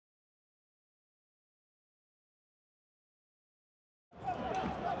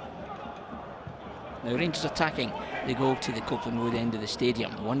Now Rangers attacking. They go to the Copeland Road end of the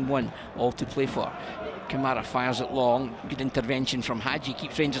stadium. 1-1, all to play for. Kamara fires it long. Good intervention from Hadji,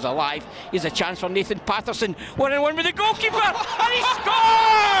 keeps Rangers alive. Here's a chance for Nathan Patterson. 1-on-1 with the goalkeeper, and he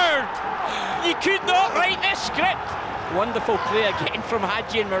scored! You could not write this script. Wonderful play again from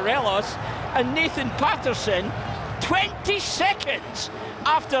Hadji and Morelos, and Nathan Patterson, 20 seconds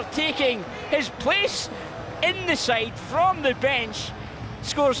after taking his place in the side from the bench,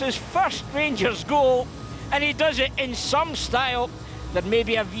 scores his first Rangers goal, and he does it in some style. There may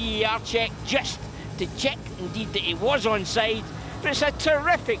be a VAR check just to check indeed that he was onside, but it's a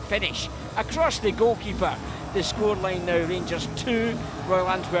terrific finish across the goalkeeper. The scoreline now, Rangers 2, Royal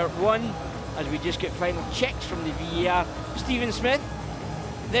Antwerp 1, as we just get final checks from the VAR. Stephen Smith,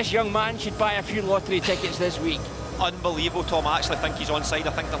 this young man should buy a few lottery tickets this week. Unbelievable, Tom. I actually think he's onside.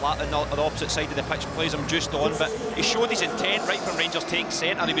 I think the opposite side of the pitch plays him just on, but he showed his intent right from Rangers taking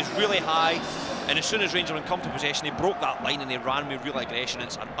centre. He was really high, and as soon as Rangers went come to possession, he broke that line and he ran with real aggression.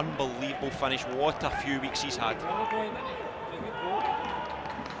 It's an unbelievable finish. What a few weeks he's had.